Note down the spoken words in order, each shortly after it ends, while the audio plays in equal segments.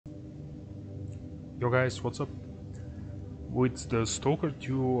Yo guys, what's up? With the Stalker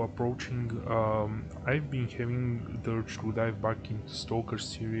 2 approaching, I've been having the urge to dive back into Stalker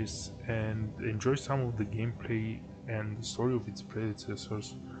series and enjoy some of the gameplay and the story of its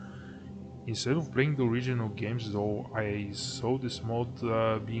predecessors. Instead of playing the original games though, I saw this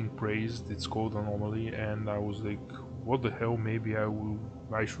mod being praised. It's called Anomaly, and I was like, what the hell, maybe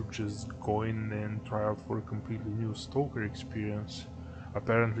I should just go in and try out for a completely new Stalker experience.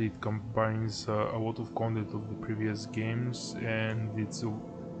 Apparently it combines a lot of content of the previous games, and it's a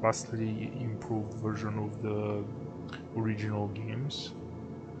vastly improved version of the original games.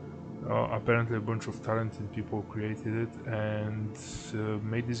 Apparently a bunch of talented people created it and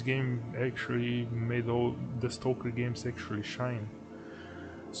made this game, actually made all the Stalker games actually shine.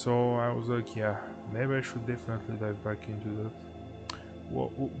 So I was like, yeah, maybe I should definitely dive back into that. Well,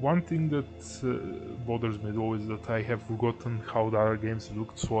 one thing that bothers me though is that I have forgotten how the other games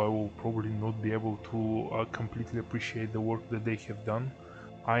looked, so I will probably not be able to completely appreciate the work that they have done.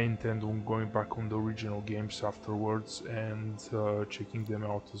 I intend on going back on the original games afterwards and checking them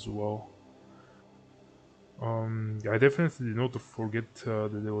out as well. I definitely did not forget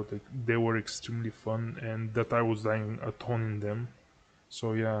that they were extremely fun and that I was dying a ton in them.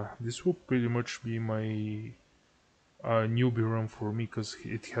 So yeah, this will pretty much be my newbie run for me, because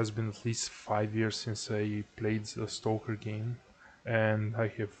it has been at least 5 years since I played a Stalker game, and I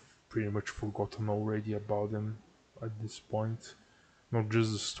have pretty much forgotten already about them at this point. Not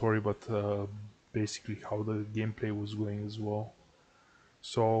just the story, but basically how the gameplay was going as well.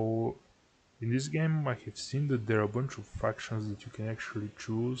 So in this game, I have seen that there are a bunch of factions that you can actually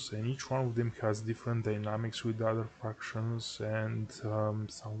choose, and each one of them has different dynamics with the other factions, and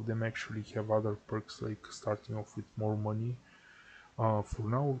some of them actually have other perks, like starting off with more money. For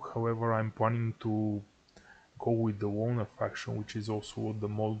now, however, I'm planning to go with the Loner faction, which is also what the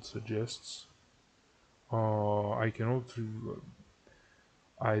mod suggests. I cannot.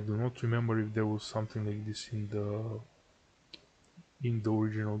 I do not remember if there was something like this in the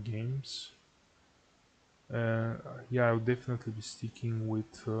original games. Uh, yeah, I'll definitely be sticking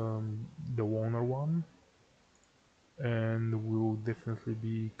with the Loner one, and we'll definitely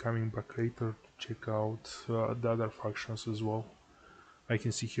be coming back later to check out the other factions as well. I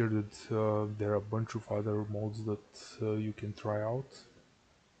can see here that there are a bunch of other mods that you can try out,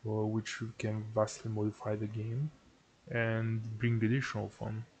 which can vastly modify the game and bring additional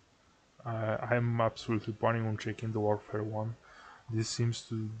fun. I'm absolutely planning on checking the Warfare one. This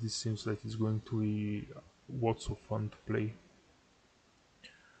seems like it's going to be lots of fun to play.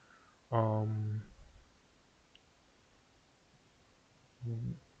 Um,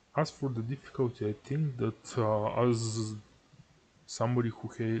 as for the difficulty, I think that as somebody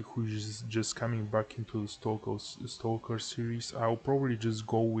who is just coming back into the Stalker series, I'll probably just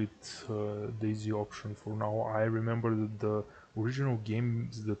go with the easy option for now. I remember that the original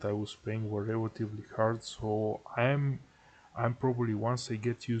games that I was playing were relatively hard, so I'm probably, once I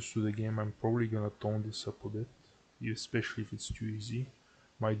get used to the game, I'm probably gonna tone this up a bit, especially if it's too easy.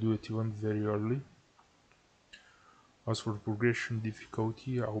 Might do it even very early. As for the progression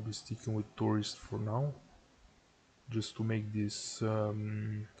difficulty, I'll be sticking with Tourist for now, just to make this a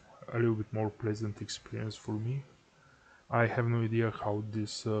little bit more pleasant experience for me. I have no idea how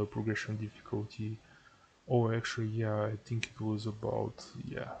this progression difficulty. Oh, actually, yeah, I think it was about,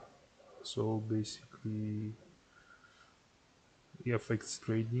 yeah. So basically, it affects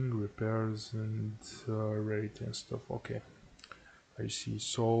trading, repairs, and rarity and stuff. Okay, I see.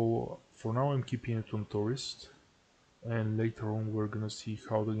 So for now, I'm keeping it on tourist, and later on, we're gonna see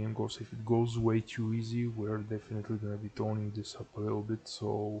how the game goes. If it goes way too easy, we're definitely gonna be toning this up a little bit,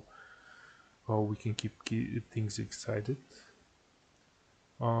 so we can keep things excited.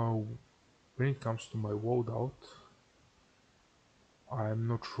 When it comes to my loadout, I'm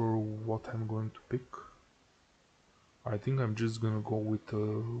not sure what I'm going to pick. I think I'm just gonna go with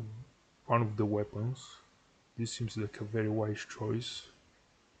one of the weapons. This seems like a very wise choice.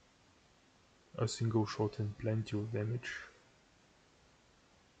 A single shot and plenty of damage.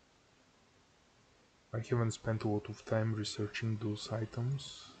 I haven't spent a lot of time researching those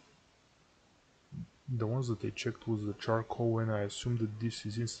items. The ones that I checked was the charcoal, and I assume that this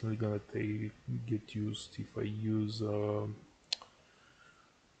is instantly gonna get used if I use the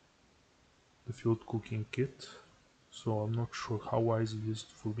field cooking kit. So I'm not sure how wise it is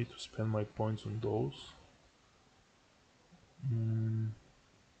for me to spend my points on those.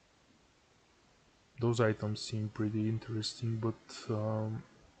 Those items seem pretty interesting, but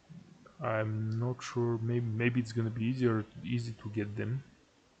I'm not sure. Maybe it's gonna be easy to get them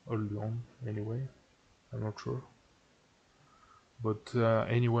early on. Anyway, I'm not sure. But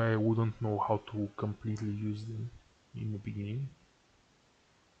anyway, I wouldn't know how to completely use them in the beginning.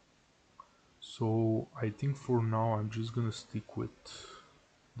 So I think for now I'm just gonna stick with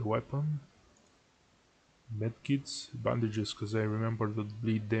the weapon, medkits, bandages, because I remember that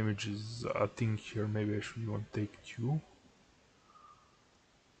bleed damage is a thing here. Maybe I should even take 2.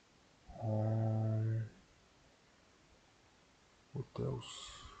 What else?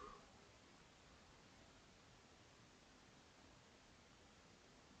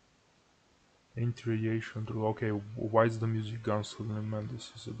 Anti-radiation drug. Okay, why is the music gone suddenly? Man,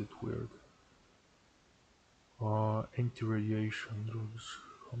 this is a bit weird. Anti-radiation drugs.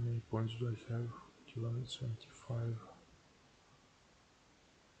 How many points do I have? 275.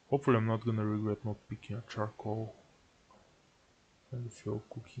 Hopefully I'm not gonna regret not picking a charcoal and a fuel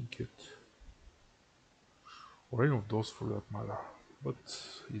cooking kit. Or any of those for that matter. But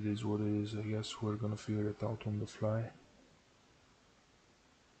it is what it is. I guess we're gonna figure it out on the fly.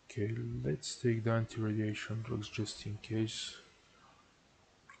 Okay, let's take the anti-radiation drugs just in case.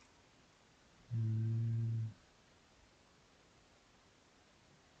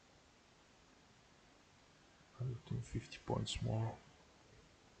 150 points more.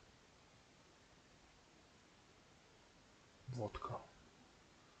 Vodka.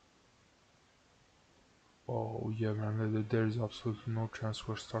 Oh yeah man, there is absolutely no chance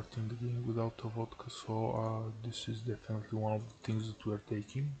we're starting the game without a vodka, so this is definitely one of the things that we're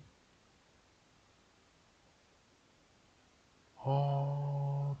taking.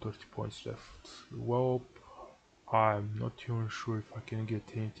 Oh, 30 points left. Well, I'm not even sure if I can get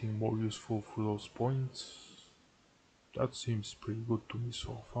anything more useful for those points. That seems pretty good to me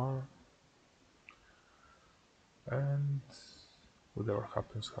so far. And whatever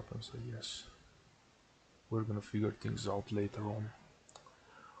happens, happens, I guess. We're gonna figure things out later on.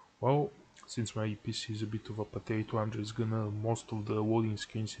 Well, since my PC is a bit of a potato, I'm just gonna, most of the loading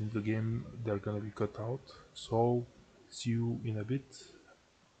screens in the game, they're gonna be cut out. So, see you in a bit.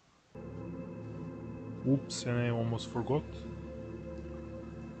 Oops, and I almost forgot.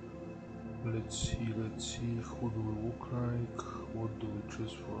 Let's see, who do we look like? What do we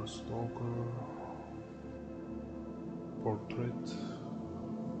choose for a stalker? Portrait.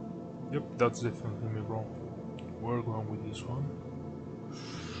 Yep, that's definitely me, bro. We're going with this one.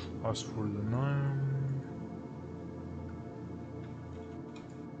 As for the name...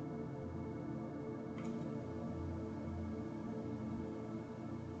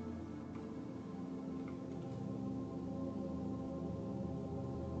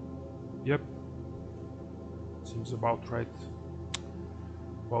 Yep. Seems about right.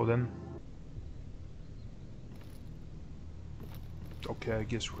 Well then. Okay, I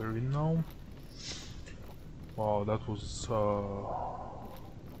guess we're in now. Wow, that was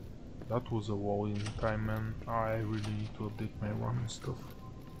a wall in time, man. I really need to update my RAM and stuff.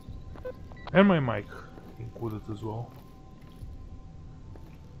 And my mic included as well.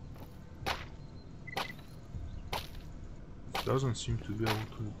 It doesn't seem to be able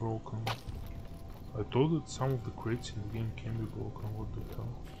to be broken. I thought that some of the crates in the game can be broken. What the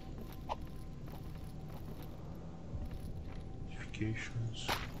hell? Notifications.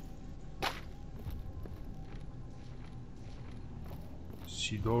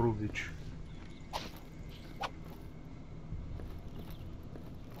 Sidorovic.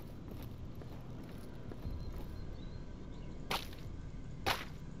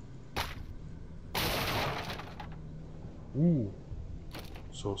 Ooh.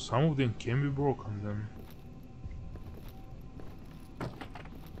 So some of them can be broken then.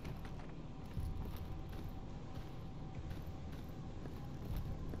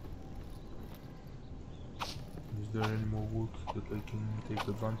 Is there any more wood that I can take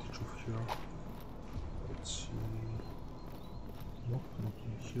advantage of here? Let's see. Nope,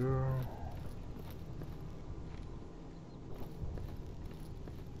 nothing here.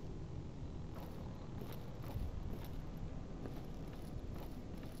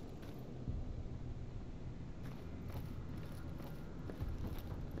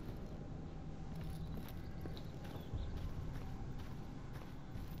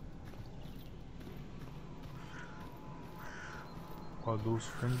 Are those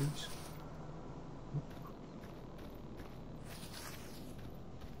friendlies?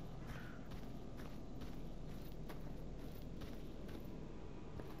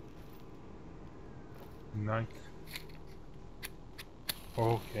 Night.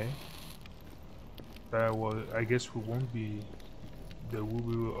 Okay. Well, I guess we won't be. There will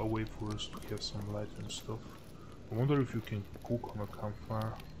be a way for us to have some light and stuff. I wonder if you can cook on a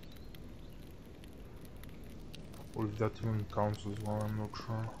campfire. Or if that even counts as well, I'm not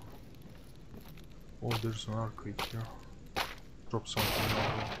sure. Oh, there's an arcade here. Drop something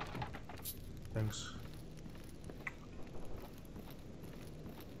down here. Thanks.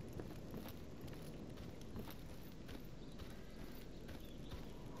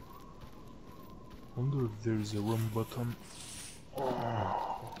 Wonder if there is a run button.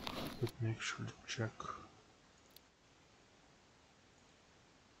 Oh, let me actually check.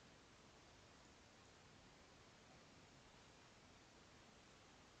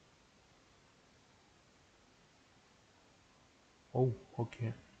 Oh,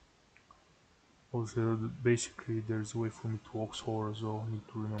 okay. Oh, so basically there's a way for me to walk slower as well. I need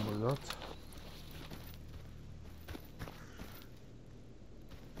to remember that.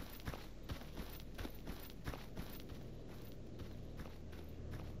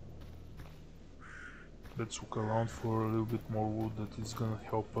 Let's look around for a little bit more wood that is gonna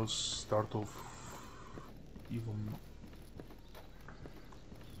help us start off even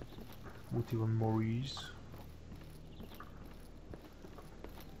with even more ease.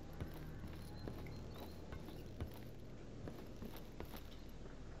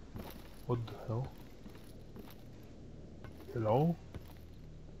 What the hell? Hello?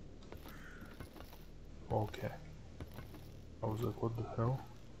 Okay. I was like, what the hell?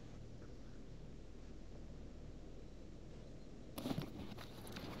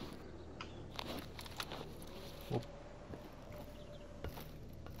 Oh.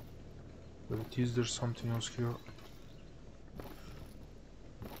 But is there something else here?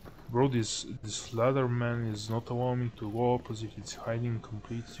 Bro, this ladder man is not allowing me to go up as if it's hiding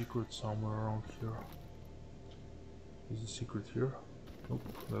complete secret somewhere around here. Is the secret here? Nope,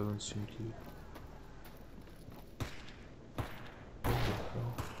 doesn't seem to be. What the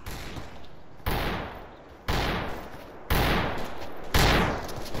hell?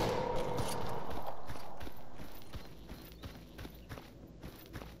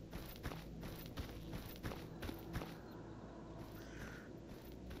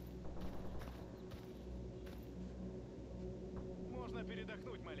 Можно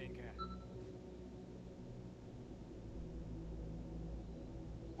передохнуть маленько.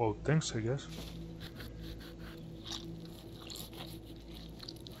 Oh, thanks, I guess.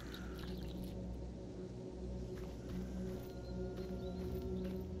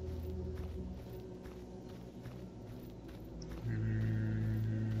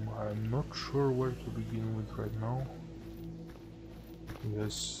 I'm not sure where to begin with right now.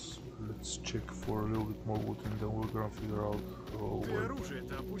 Yes, let's check for a little bit more wood and then we're gonna figure out Ты where.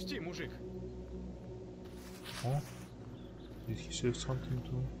 оружие-то опусти, мужик. Oh, did he say something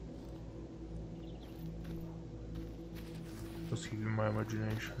to me? Must give me my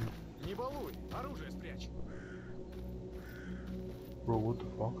imagination. Не балуй, оружие спрячь. Bro, what the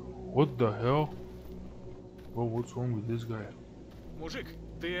fuck? What the hell? Bro, what's wrong with this guy? Мужик,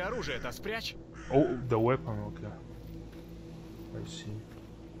 ты оружие-то спрячь. Oh, the weapon, okay. I see.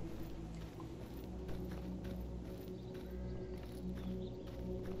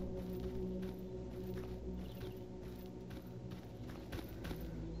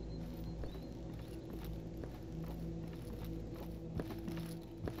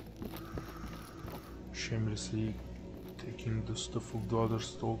 Shamelessly taking the stuff of the other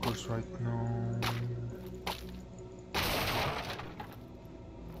stalkers right now.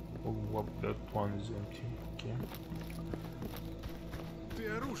 Oh, what, that one is empty. Okay. Ты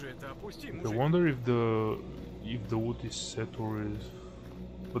оружие-то опусти, I мужик. wonder if the wood is set or is,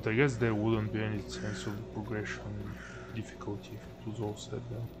 but I guess there wouldn't be any sense of progression difficulty if it was all set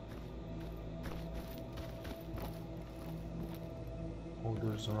then. Oh,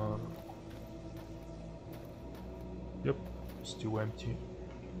 there's another. Yep, still empty.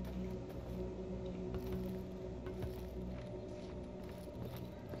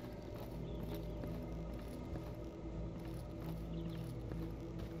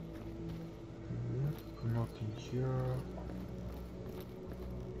 Yep, nothing here.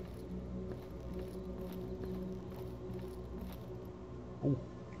 Oh,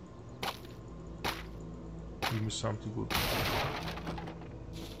 give me something good.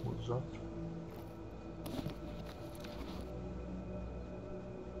 What's that?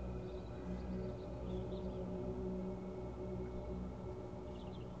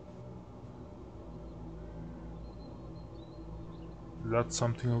 That's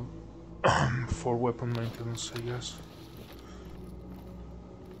something for weapon maintenance, I guess.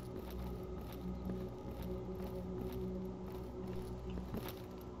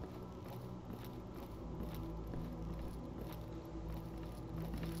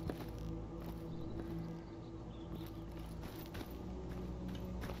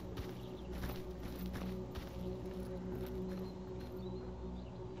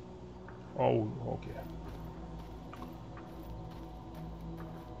 Oh, okay.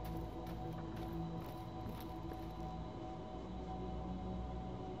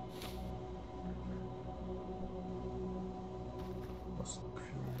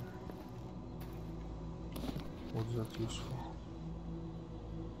 is that useful?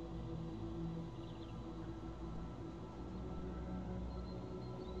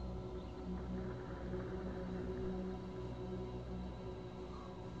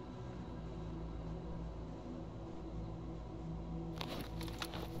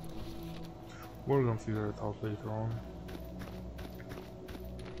 We're gonna figure it out later on.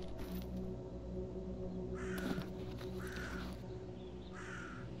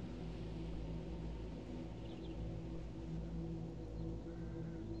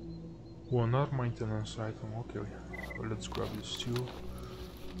 One art maintenance item, okay. Let's grab this too.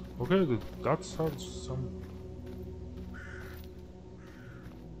 Okay, that starts some...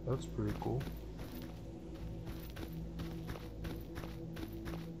 That's pretty cool.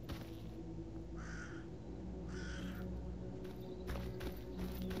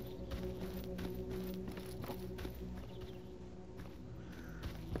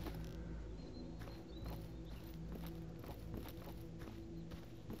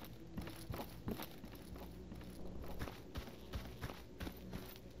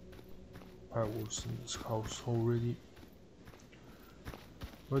 I was in this house already.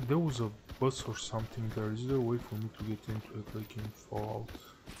 But there was a bus or something there. Is there a way for me to get into it like in Fallout?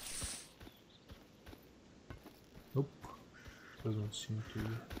 Nope. Doesn't seem to be.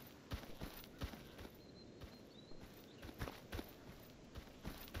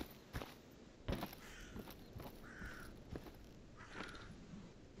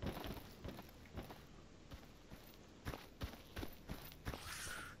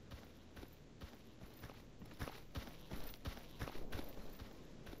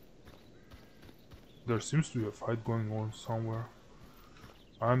 There seems to be a fight going on somewhere.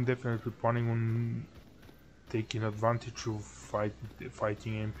 I'm definitely planning on taking advantage of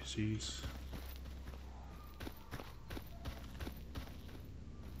fighting NPCs.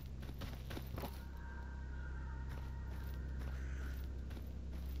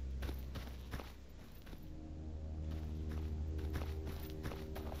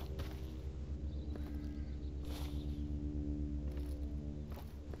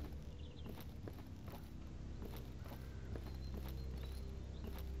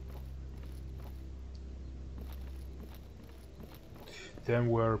 Then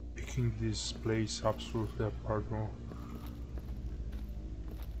we're picking this place absolutely apart, bro.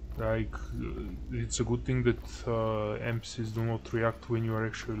 Like, it's a good thing that NPCs do not react when you are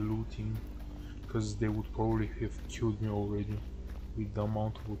actually looting, because they would probably have killed me already with the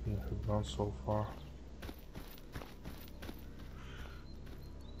amount of looting I have done so far.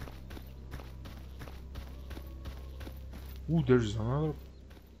 Ooh, there's another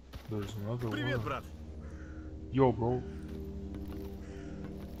Привет, one. брат. Yo, bro.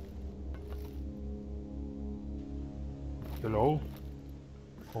 Hello?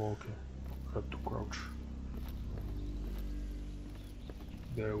 Oh, okay. Had to crouch.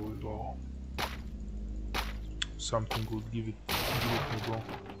 There we go. Something good. Give it me, bro.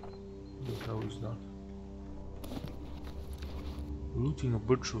 What the hell is that? Looting a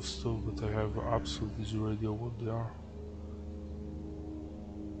bunch of stuff, but I have absolutely zero idea what they are.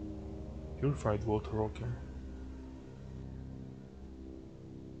 Purified water, okay.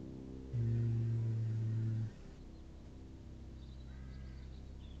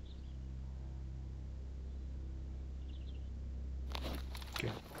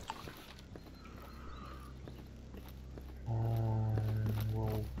 Okay.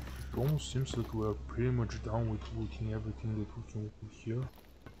 Well, it almost seems like we're pretty much done with looting everything that we can loot here.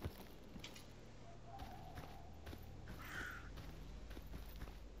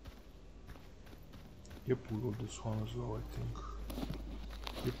 Yep, we got this one as well, I think.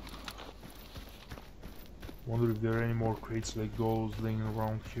 Yep. Wonder if there are any more crates like those laying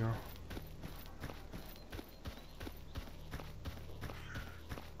around here.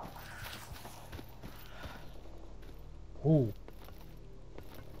 Oh!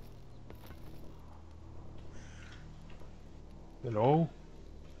 Hello?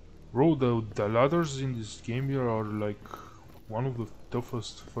 Bro, the ladders in this game here are like one of the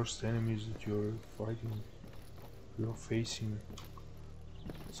toughest first enemies that you're fighting. You're facing.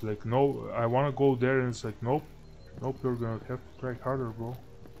 It's like, no, I wanna go there, and it's like, nope. Nope, you're gonna have to try harder, bro.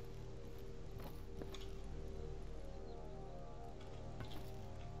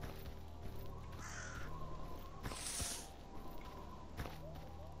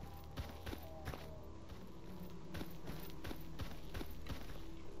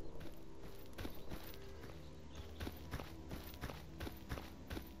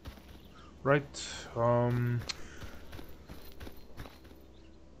 Right,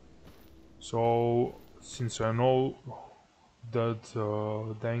 so since I know that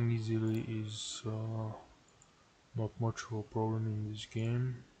dying easily is Not much of a problem in this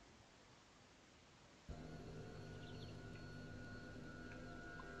game.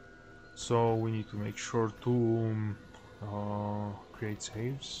 So we need to make sure to create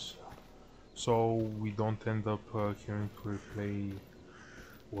saves, so we don't end up having to replay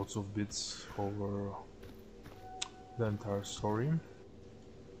lots of bits over the entire story.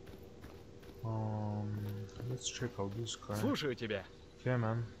 Let's check out this guy. Слушаю тебя. Yeah,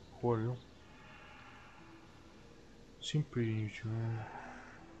 man. Who are you? Seem pretty new to me.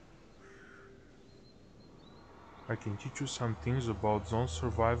 I can teach you some things about zone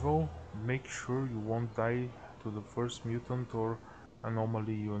survival. Make sure you won't die to the first mutant or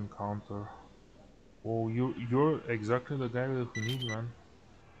anomaly you encounter. Oh, you're exactly the guy that we need, man.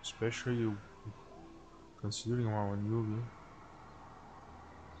 Especially considering I'm a newbie.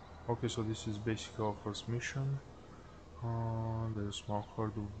 Okay, so this is basically our first mission. There's a small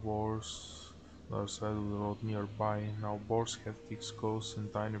herd of boars on the other side of the road nearby. Now boars have thick skulls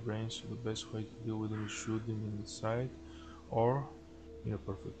and tiny brains, so the best way to deal with them is shoot them in the side, or, in a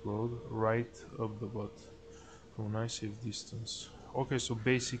perfect world, right up the butt from a nice safe distance. Okay, so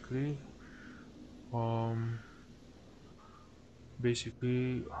um,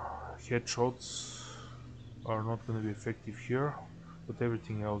 basically headshots are not going to be effective here, but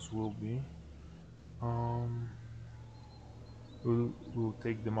everything else will be. Um, we'll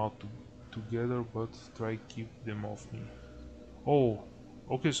take them out together, but try keep them off me. Oh,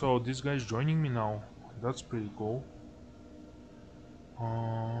 okay, so this guy's joining me now. That's pretty cool.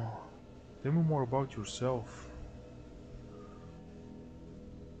 Uh, Tell me more about yourself.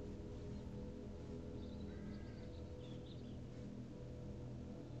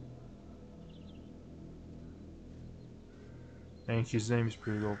 And his name is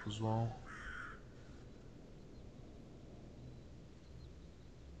pretty dope as well.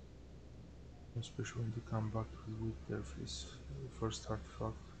 Especially when they come back with their face, first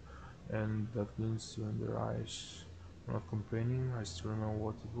artifact, and that glints you in their eyes. I'm not complaining, I still remember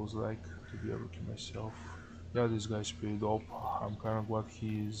what it was like to be a rookie myself. Yeah, this guy's pretty dope. I'm kinda glad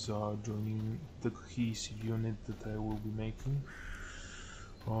he is joining the cohesive unit that I will be making.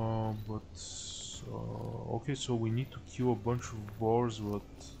 Okay, so we need to kill a bunch of boars, but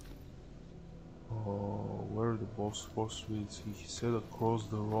where are the boss supposed to be? He said across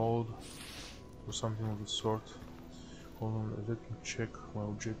the road or something of the sort. Hold on, let me check my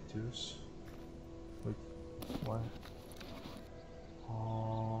objectives. Wait, why?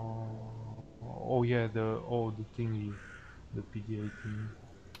 Oh yeah, the thingy, the PDA thing.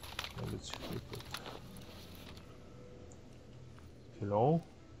 Yeah, let's see if I got. Hello?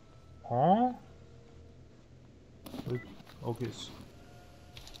 Huh? Wait, okay. So,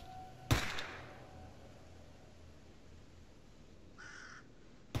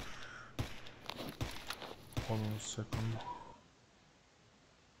 hold on a second.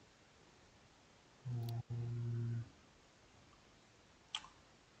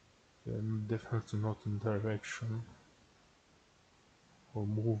 Yeah, definitely not in direction or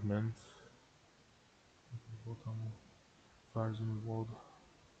movement. Bottom fires involved.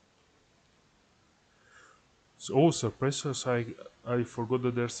 So, oh, suppressors! I forgot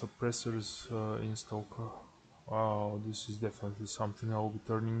that there's suppressors in Stalker. Wow, this is definitely something I will be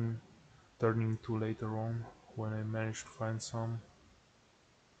turning to later on when I manage to find some.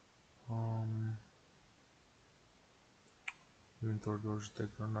 Um, Inventory doors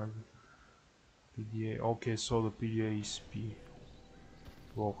detector navigation. PDA. Okay, so the PDA is P.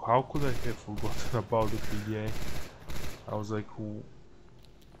 Well, how could I have forgotten about the PDA? I was like,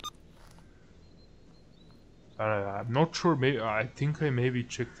 I'm not sure. Maybe I think I maybe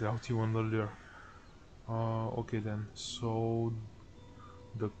checked it out even earlier. Okay then. So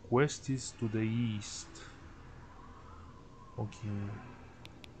the quest is to the east. Okay.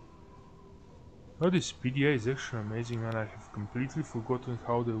 Oh, this PDA is actually amazing, and I have completely forgotten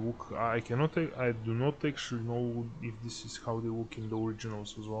how they look. I do not actually know if this is how they look in the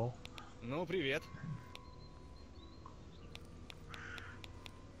originals as well. Ну, привет.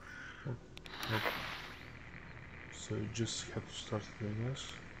 Nope. So you just have to start it, I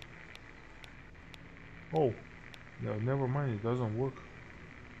guess. Oh, no, never mind. It doesn't work.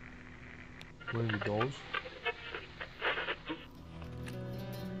 When with those.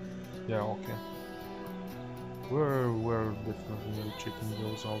 Yeah, okay. We're definitely checking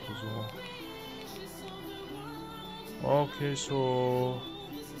those out as well. Okay, so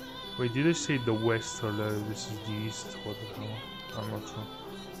wait, did I say the west or this is the east? What the hell? I'm not sure.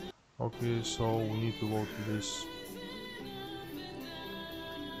 Okay, so we need to go to this.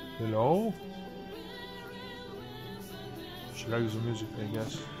 Hello? She likes the music, I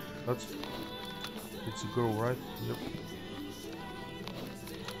guess. That's It's a girl, right? Yep.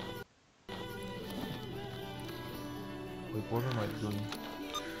 Wait, what am I doing?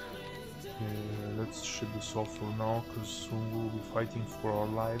 Let's ship this off for now, because soon we'll be fighting for our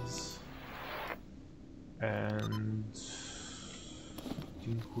lives. And I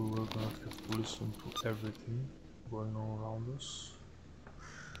think we were gonna have to listen to everything going on around us.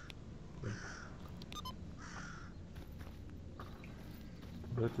 Okay.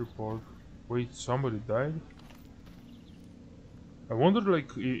 That report. Wait, somebody died? I wonder,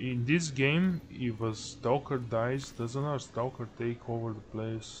 like, in this game, if a stalker dies, does another stalker take over the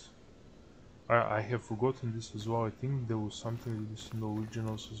place? I have forgotten this as well. I think there was something like this in the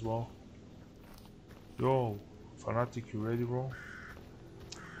originals as well. Yo, Fanatic, you ready, bro?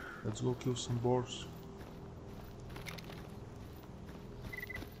 Let's go kill some boars.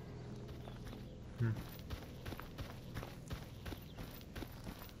 Hmm.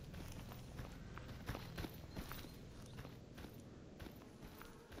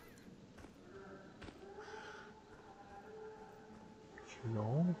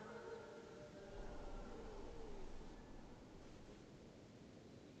 No.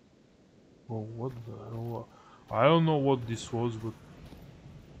 Oh, what the hell? I don't know what this was, but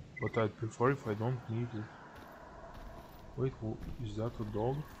I'd prefer if I don't need it. Wait, is that a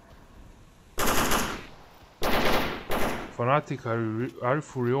dog? Fanatic, are you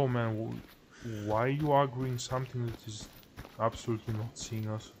for real, man? Why are you arguing something that is absolutely not seeing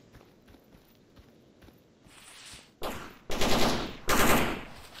us?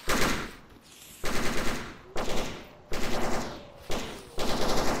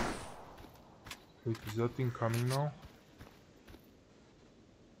 Wait, is that thing coming now?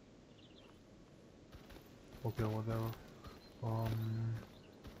 Okay, whatever.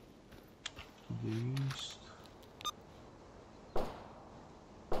 To the east.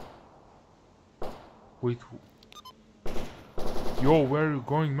 Wait. Yo, where are you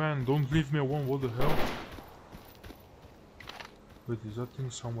going, man? Don't leave me alone, what the hell? Wait, is that thing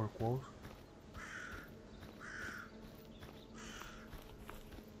somewhere close?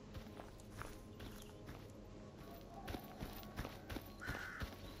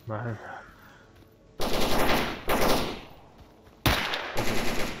 Man.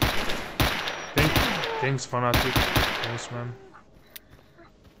 Thanks, Fanatic. Thanks, man.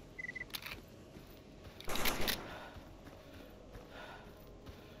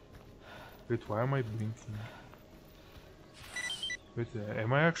 Wait, why am I blinking? Wait,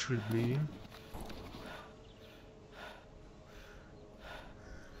 am I actually bleeding?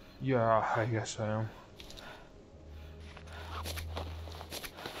 Yeah, I guess I am.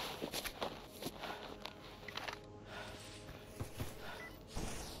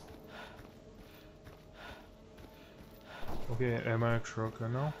 Okay, am I actually okay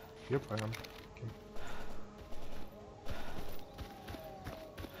now? Yep, I am. Okay.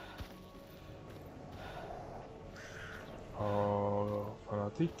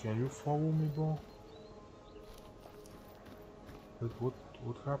 Fanatic, can you follow me, bro? Wait,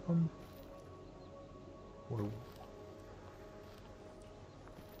 what happened? What?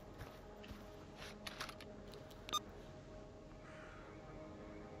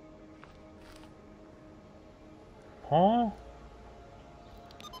 Huh?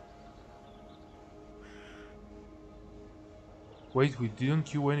 Wait, we didn't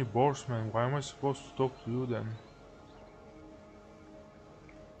kill any boars, man. Why am I supposed to talk to you then?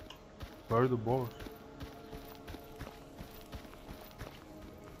 Where are the boars?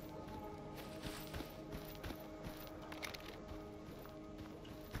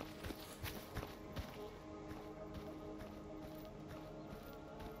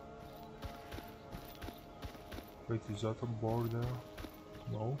 Wait, is that a boar there?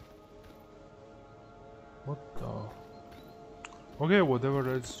 No. What the? Okay, whatever,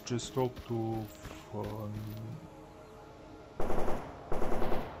 let's just talk to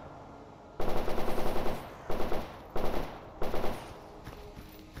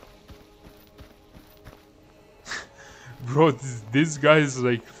Bro, this guy is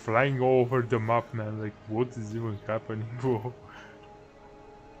like flying all over the map, man. Like, what is even happening, bro?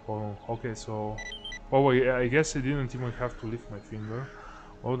 Oh, okay, so... Oh wait, I guess I didn't even have to lift my finger.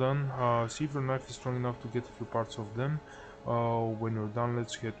 Hold on, see if your knife is strong enough to get a few parts of them. When you're done,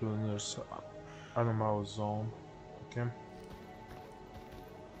 let's head to the nearest anomaly zone. Okay.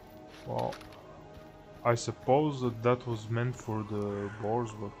 Well, I suppose that was meant for the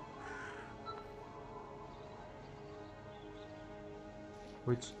boars, but...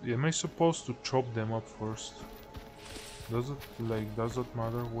 Wait, am I supposed to chop them up first? Does that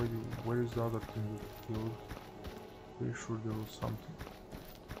matter? Where is the other thing that killed? Pretty sure there was something.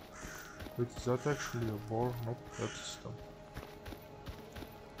 Wait, is that actually a bar? Nope, that's a stump.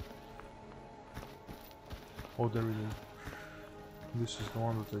 Oh, there it is. This is the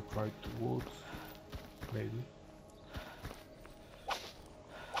one that I tried to vote. Maybe.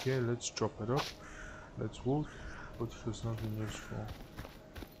 Okay, let's chop it up. Let's vote, but it has nothing useful.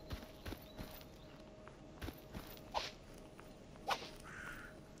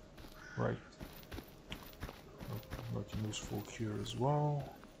 Right. Nothing useful here as well.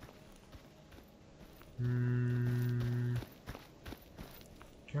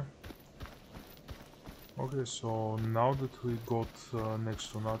 Okay. Okay, so now that we got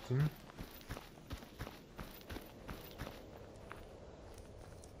next to nothing.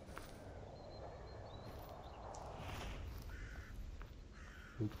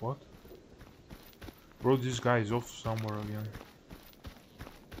 Wait, what? Bro, this guy is off somewhere again.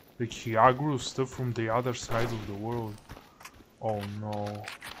 Like, he aggro stuff from the other side of the world. Oh no,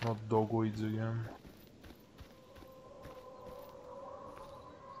 not dogoids again.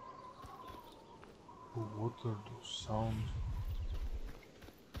 Oh, what are those sounds?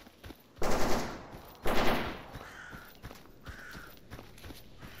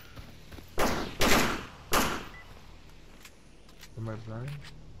 Am I blind?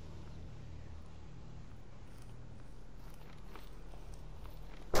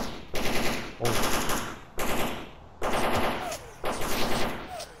 Oh.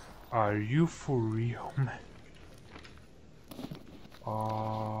 Are you for real, man?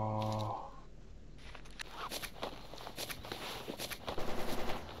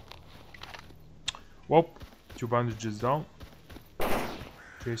 Well, 2 bandages down.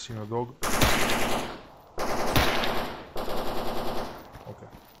 Chasing a dog. Okay.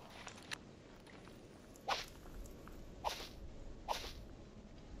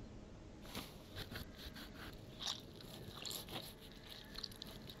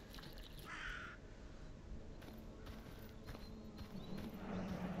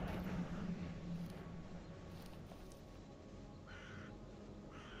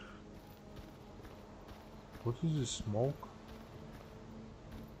 What is this smoke?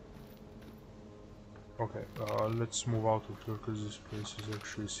 Okay, let's move out of here because this place is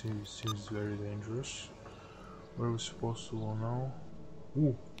actually seems very dangerous. Where are we supposed to go now?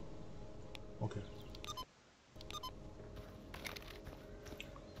 Ooh. Okay.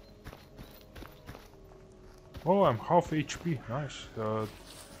 Oh, I'm half HP. Nice.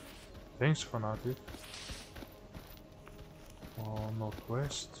 Thanks, Fanatic.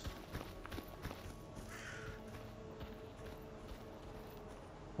 Northwest.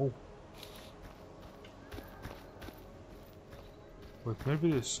 Oh. But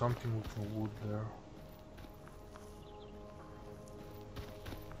maybe there's something with the wood there.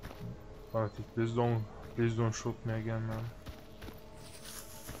 Fanatic, please don't shoot me again, man.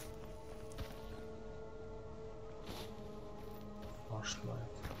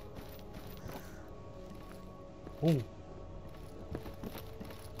 Flashlight. Oh.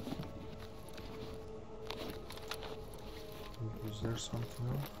 Is there something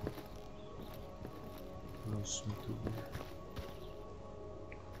else? No seem to be.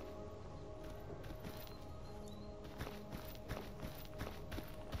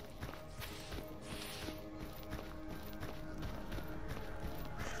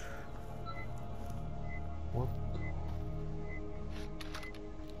 What?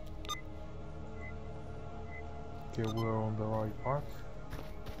 Okay, we're on the right path.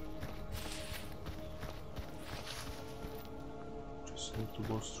 Just need to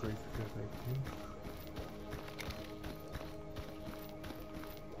go straight ahead, I think.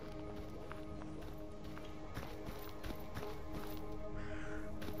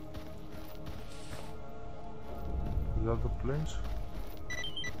 Is that the place?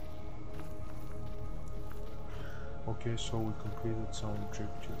 Okay, so we completed some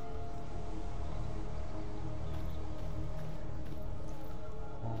objective.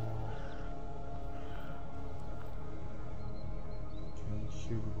 Okay,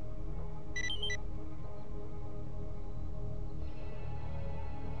 here we go.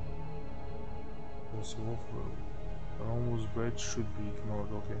 Let's see, Anomalous badge should be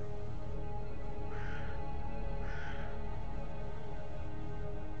ignored, okay.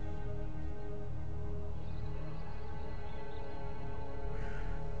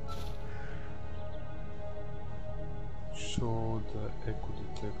 So the echo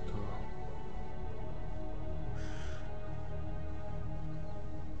detector.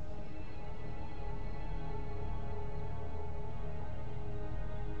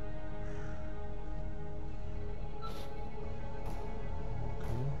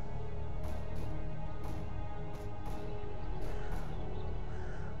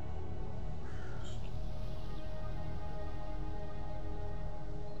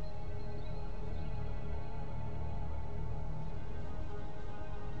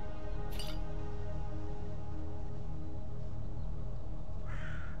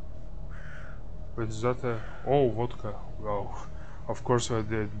 Is that a... Oh, vodka. Well, of course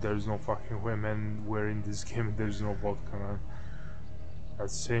there's no fucking way, man, where in this game there's no vodka, man.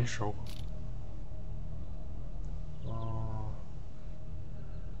 That's essential.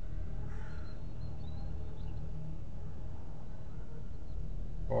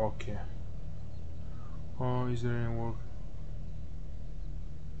 Okay. Oh, is there any work?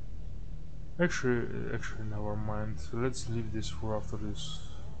 Actually, never mind. So let's leave this for after this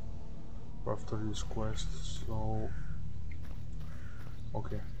quest. So,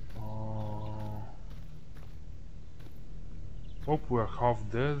 okay. Hope we're half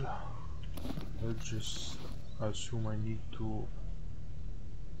dead. Let's just assume I need to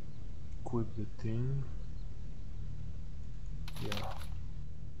quit the thing. Yeah.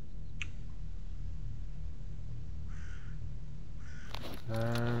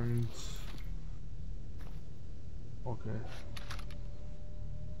 And okay,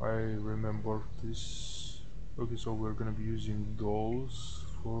 I remember this. Okay, so we're gonna be using those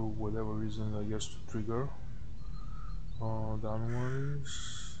for whatever reason, I guess, to trigger the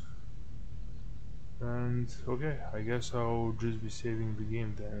anomalies. And okay, I guess I'll just be saving the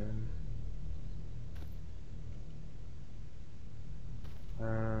game then.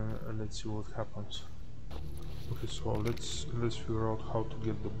 And let's see what happens. Okay, so let's figure out how to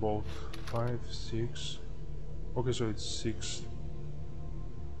get the boat. 5, 6. Okay, so it's 6.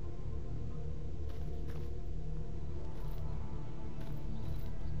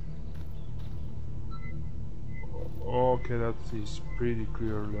 Okay, that is pretty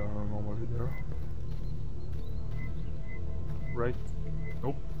clearly an anomaly there. Right?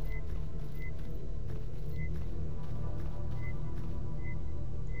 Nope.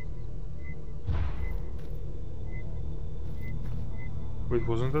 Wait,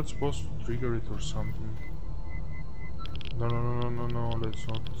 wasn't that supposed to trigger it or something? No, let's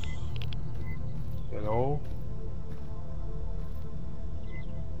not. Hello?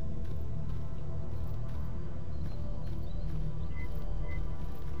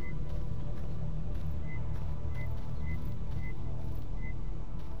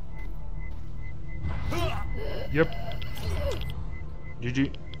 Yep.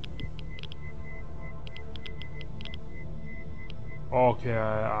 GG. Okay,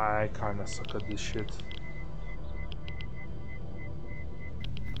 I kinda suck at this shit.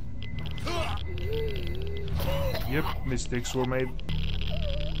 Yep, mistakes were made.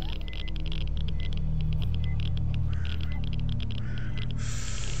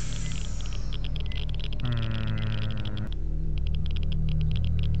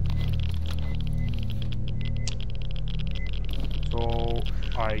 So,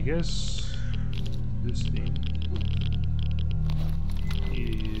 I guess this thing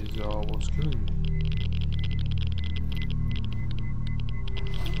is what's killing me.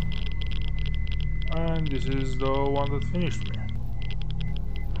 And this is the one that finished me.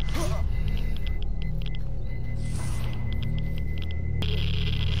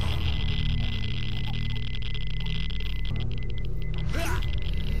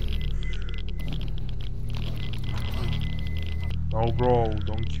 No, bro,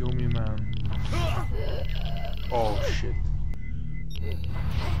 don't kill me, man. Oh shit.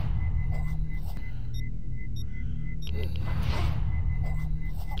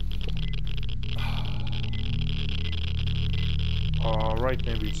 Right,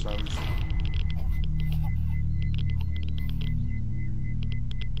 maybe it's time.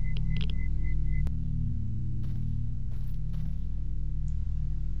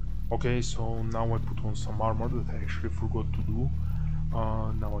 Okay, so now I put on some armor that I actually forgot to do.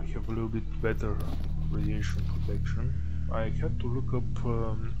 Now I have a little bit better radiation protection. I had to look up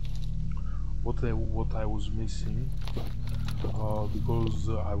what I was missing because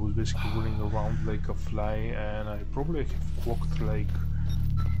I was basically running around like a fly, and I probably have walked like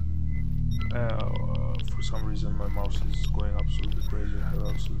for some reason my mouse is going absolutely crazy. I have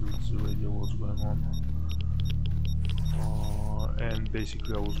absolutely no idea what's going on. And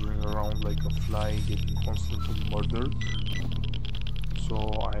basically I was running around like a fly, getting constantly murdered. So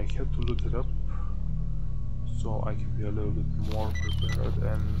I had to look it up so I can be a little bit more prepared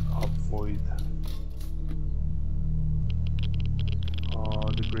and avoid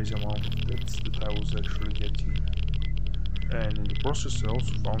the crazy amount of deaths that I was actually getting. And in the process I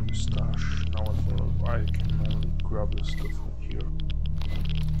also found the stash. Now I thought I can only grab the stuff from here.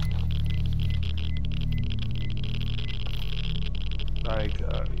 Like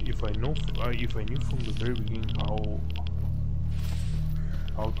if I knew from the very beginning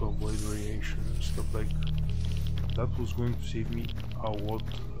how to avoid radiation and stuff, like that was going to save me a lot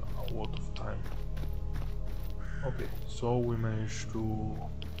of time. Okay, so we managed to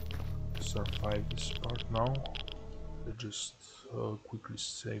survive this part now. I just quickly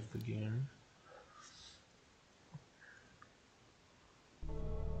save the game.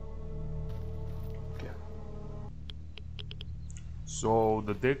 Okay. So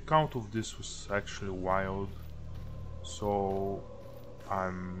the death count of this was actually wild. So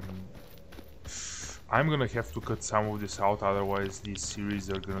I'm gonna have to cut some of this out, otherwise these series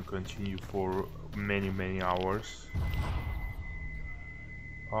are gonna continue for many hours.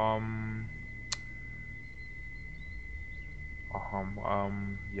 Um,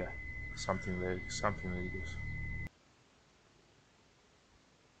 yeah, something like this.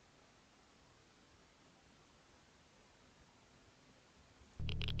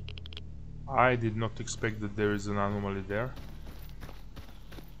 I did not expect that there is an anomaly there.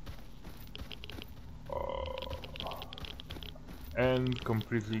 And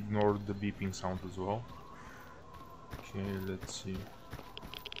completely ignored the beeping sound as well. Okay, let's see.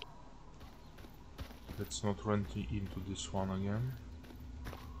 Let's not run into this one again.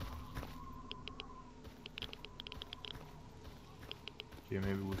 Okay,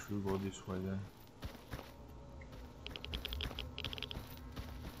 maybe we should go this way then.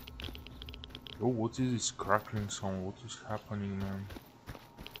 Oh, what is this crackling sound? What is happening, man?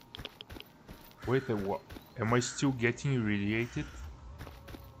 Wait, what? Am I still getting irradiated?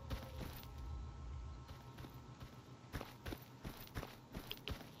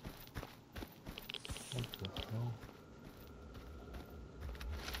 What the hell?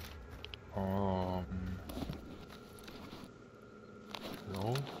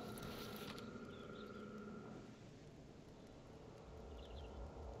 No.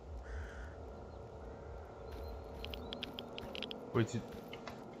 Wait,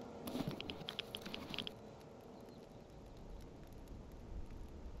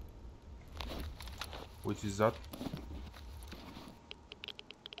 what is that?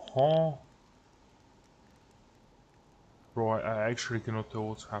 Huh? Bro, I actually cannot tell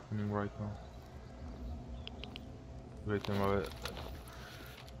what's happening right now. Wait a minute.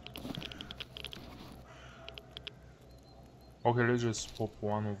 Okay, let's just pop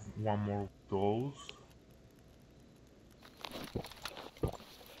one more of those.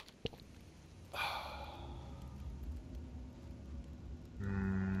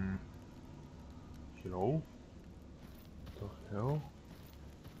 Hello? What the hell?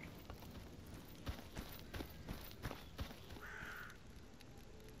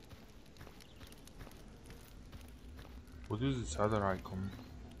 What is this other icon?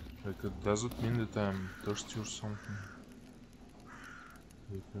 Like, does it mean that I'm thirsty or something?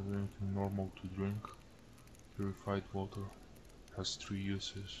 Like, anything normal to drink? Purified water. Has 3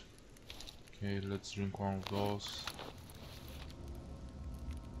 uses. Okay, let's drink one of those.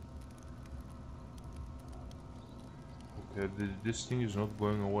 Okay, this thing is not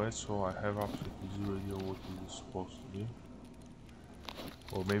going away, so I have absolutely zero idea what it is supposed to be.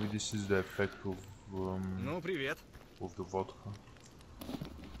 Or maybe this is the effect of the vodka.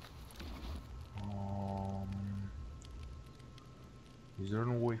 Is there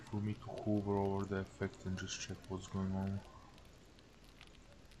no way for me to hover over the effect and just check what's going on?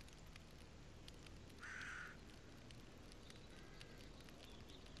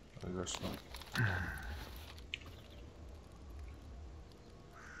 I guess not.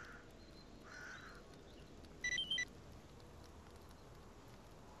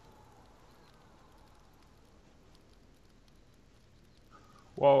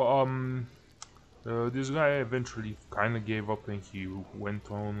 Well, this guy eventually kind of gave up and he went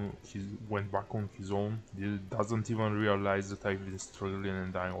back on his own. He doesn't even realize that I've been struggling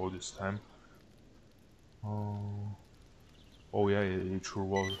and dying all this time. Oh yeah, it sure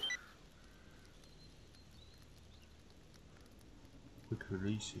was. Quick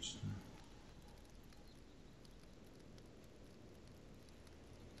release system.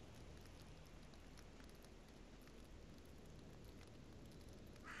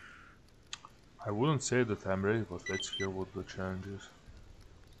 I wouldn't say that I'm ready, but let's hear what the challenge is.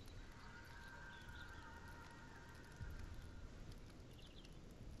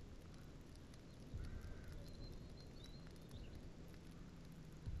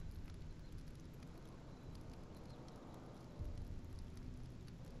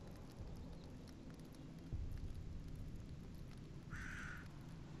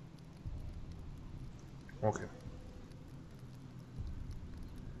 Okay.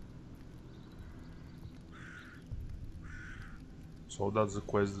 So that's the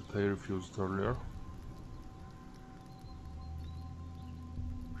quest that I refused earlier.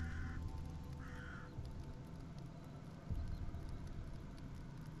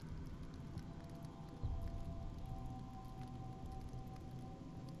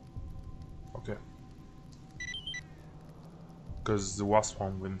 Because the last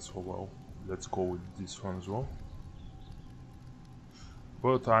one went so well. Let's go with this one as well.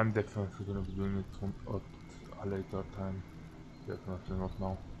 But I'm definitely gonna be doing it at a later time. Definitely not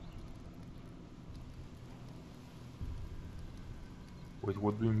now. Wait,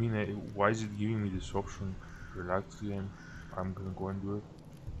 what do you mean? Why is it giving me this option? Relax game. I'm gonna go and do it.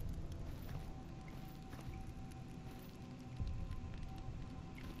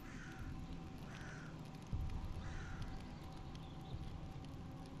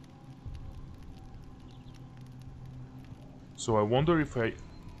 So I wonder if I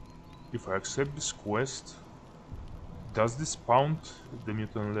accept this quest, does this spawn the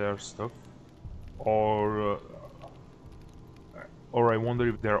mutant layer stuff, or or I wonder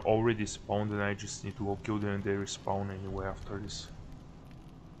if they're already spawned and I just need to go kill them and they respawn anyway after this.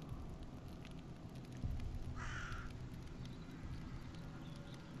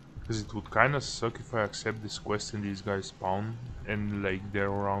 Because it would kinda suck if I accept this quest and these guys spawn and like they're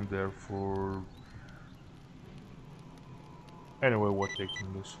around there for... Anyway, we're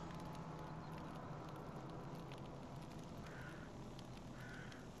taking this.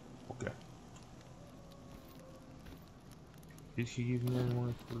 Okay. Did he give me any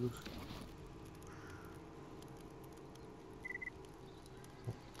money for this?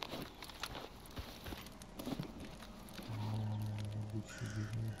 Did he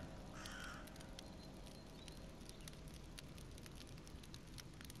give me?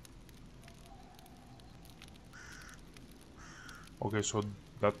 Okay, so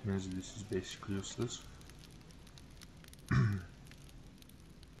that means this is basically useless.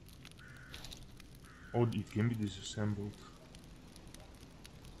 Oh, it can be disassembled.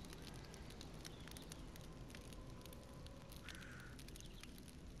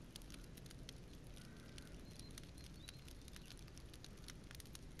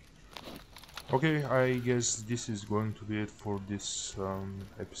 Okay, I guess this is going to be it for this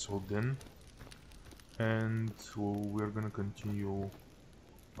episode then. And we're gonna continue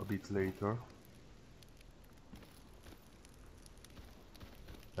a bit later.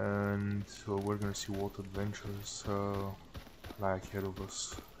 And we're gonna see what adventures lie ahead of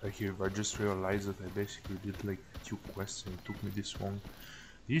us. I just realized that I basically did like 2 quests and it took me this long.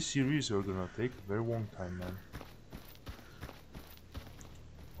 These series are gonna take a very long time, man.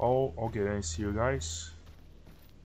 Oh, okay, then see you guys.